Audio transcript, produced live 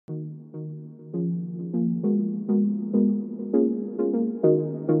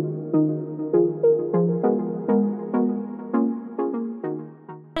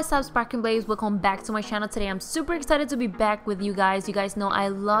What's up, Sparking Blades? Welcome back to my channel. Today I'm super excited to be back with you guys. You guys know I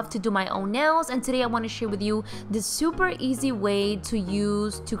love to do my own nails, and today I want to share with you this super easy way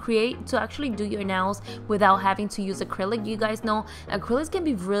to actually do your nails without having to use acrylic. You guys know acrylics can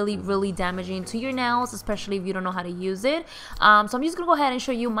be really damaging to your nails, especially if you don't know how to use it. So I'm just gonna go ahead and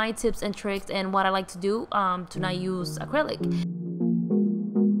show you my tips and tricks and what I like to do to not use acrylic.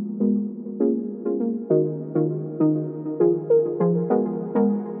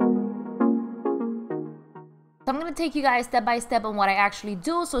 I'm going to take you guys step by step on what I actually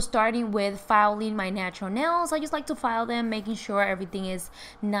do. So starting with filing my natural nails, I just like to file them, making sure everything is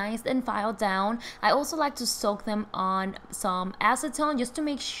nice and filed down. I also like to soak them on some acetone just to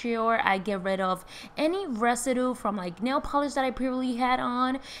make sure I get rid of any residue from like nail polish that I previously had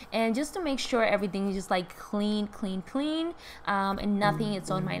on, and just to make sure everything is just like clean, and nothing is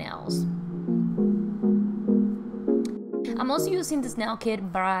on my nails. I'm also using this nail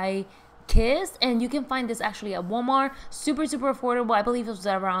kit by Kiss, and you can find this actually at Walmart. Super affordable. I believe it was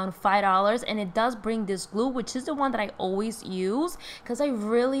around $5, and it does bring this glue, which is the one that I always use because I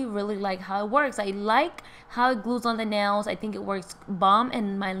really like how it works. I like how it glues on the nails. I think it works bomb,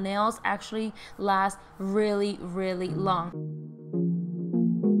 and my nails actually last really long.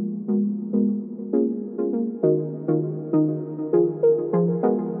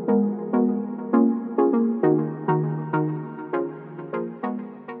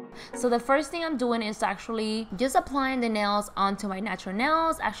 So the first thing I'm doing is actually just applying the nails onto my natural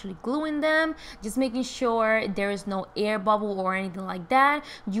nails, actually gluing them, just making sure there is no air bubble or anything like that.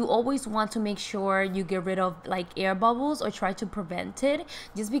 You always want to make sure you get rid of like air bubbles or try to prevent it,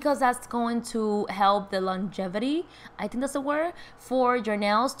 just because that's going to help the longevity, I think that's the word, for your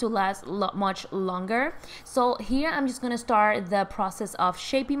nails to last much longer. So here I'm just going to start the process of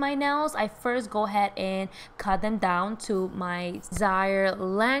shaping my nails. I first go ahead and cut them down to my desired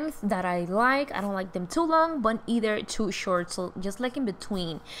length that I like. I don't like them too long, but either too short, so just like in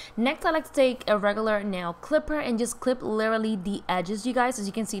between. Next, I like to take a regular nail clipper and just clip literally the edges. You guys, as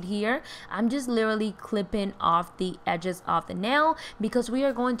you can see it here, I'm just literally clipping off the edges of the nail because we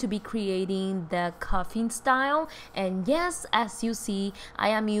are going to be creating the coffin style. And yes, as you see, I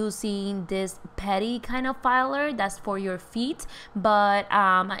am using this petty kind of filer that's for your feet, but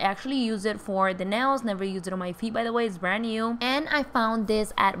I actually use it for the nails. Never use it on my feet, by the way. It's brand new, and I found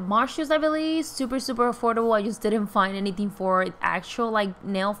this at Marshalls, I believe. Super affordable. I just didn't find anything for actual like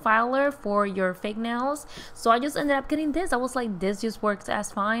nail filer for your fake nails, so I just ended up getting this. I was like, this just works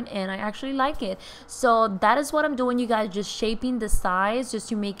as fine, and I actually like it. So that is what I'm doing, you guys, just shaping the sides just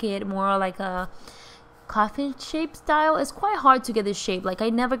to make it more like a coffin shape style. It's quite hard to get this shape. Like, I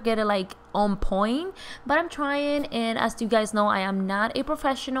never get it like on point, but I'm trying. And as you guys know, I am not a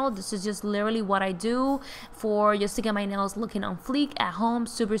professional. This is just literally what I do for just to get my nails looking on fleek at home,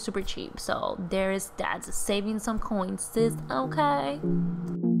 super cheap. So there is that, saving some coins, sis. Okay.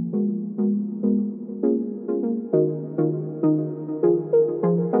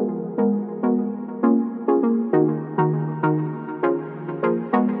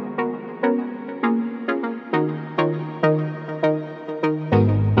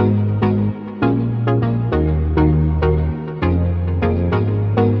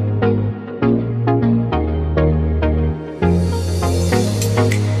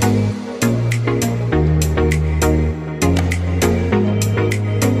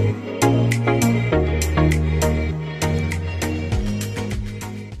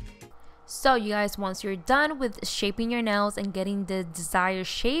 So you guys, once you're done with shaping your nails and getting the desired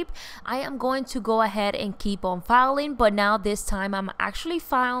shape, I am going to go ahead and keep on filing, but now this time I'm actually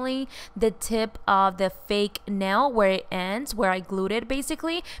filing the tip of the fake nail where it ends, where I glued it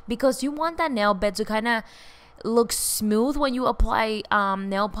basically, because you want that nail bed to kind of look smooth when you apply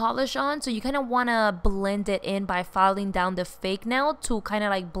nail polish on. So you kind of want to blend it in by filing down the fake nail to kind of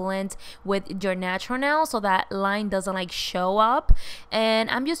like blend with your natural nail so that line doesn't like show up.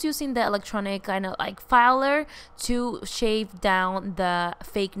 And I'm just using the electronic kind of like filer to shave down the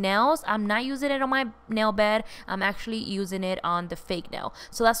fake nails. I'm not using it on my nail bed. I'm actually using it on the fake nail.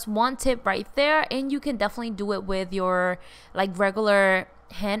 So that's one tip right there, and you can definitely do it with your like regular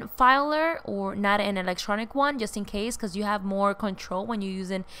hand filer or not an electronic one, just in case, because you have more control when you're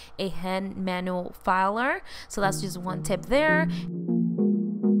using a hand manual filer. So that's just one tip there.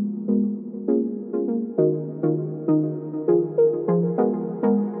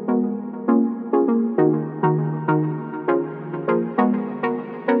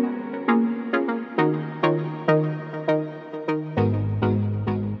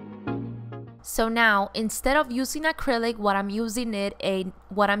 So now, instead of using acrylic, what I'm using is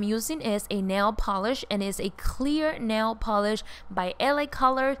what I'm using is a nail polish, and it's a clear nail polish by LA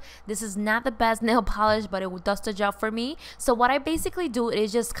Color. This is not the best nail polish, but it does the job for me. So what I basically do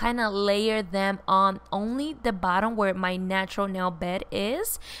is just kind of layer them on only the bottom where my natural nail bed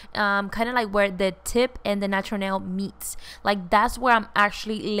is, kind of like where the tip and the natural nail meets. Like that's where I'm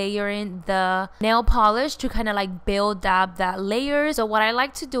actually layering the nail polish to kind of like build up that layer. So what I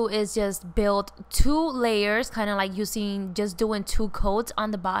like to do is just build 2 layers, kind of like just doing 2 coats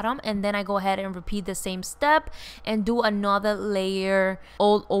on the bottom, and then I go ahead and repeat the same step and do another layer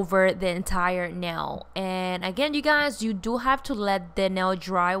all over the entire nail. And again, you guys, you do have to let the nail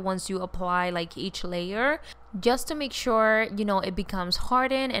dry once you apply like each layer, just to make sure, you know, it becomes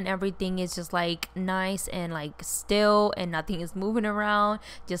hardened and everything is just like nice and like still and nothing is moving around.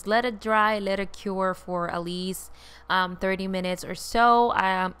 Just let it dry, let it cure for at least 30 minutes or so.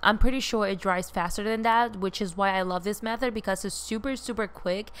 I'm pretty sure it dries faster than that, which is why I love this method, because it's super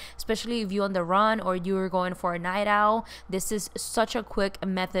quick, especially if you're on the run or you're going for a night out. This is such a quick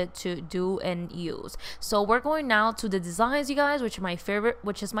method to do and use. So we're going now to the designs, you guys, which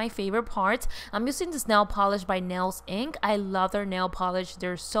is my favorite part. I'm using this nail polish by Nails Inc. I love their nail polish.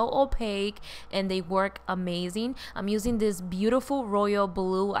 They're so opaque and they work amazing. I'm using this beautiful royal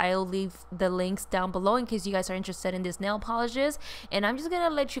blue. I'll leave the links down below in case you guys are interested in these nail polishes, and I'm just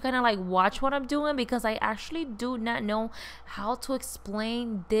gonna let you kind of like watch what I'm doing, because I actually do not know how to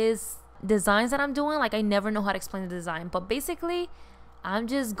explain these designs that I'm doing. Like I never know how to explain the design, but basically I'm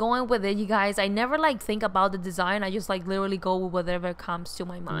just going with it, you guys. I never like think about the design. I just like literally go with whatever comes to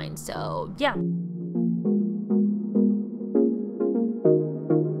my mind. So yeah.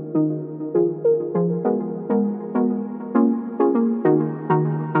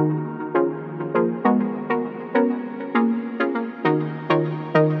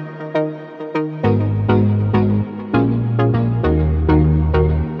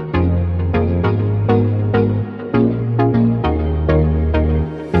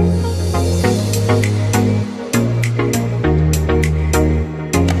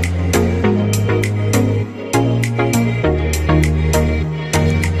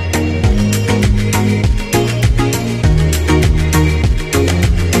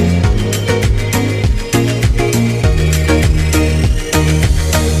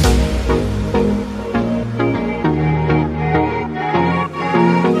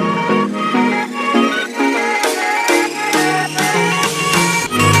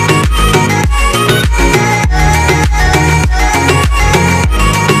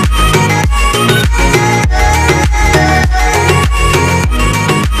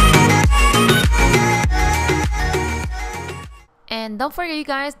 And don't forget, you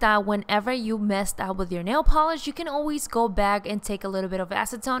guys, that whenever you messed up with your nail polish, you can always go back and take a little bit of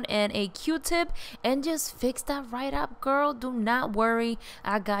acetone and a Q-tip and just fix that right up, girl. Do not worry,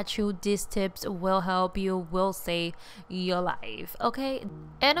 I got you. These tips will help you, will save your life, okay?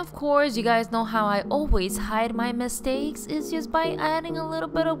 And of course, you guys know how I always hide my mistakes is just by adding a little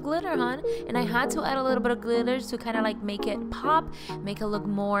bit of glitter, hon. And I had to add a little bit of glitter to kind of like make it pop, make it look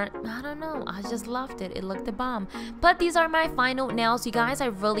more, I don't know, I just loved it. It looked the bomb. But these are my final nails, you guys. I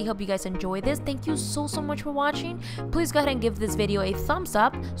really hope you guys enjoyed this. Thank you so much for watching. Please go ahead and give this video a thumbs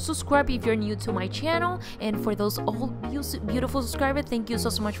up. Subscribe if you're new to my channel, and for those old beautiful subscribers, thank you so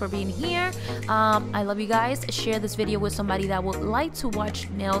much for being here. I love you guys. Share this video with somebody that would like to watch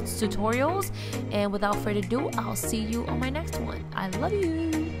nails tutorials, and without further ado, I'll see you on my next one. I love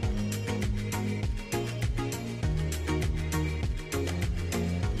you.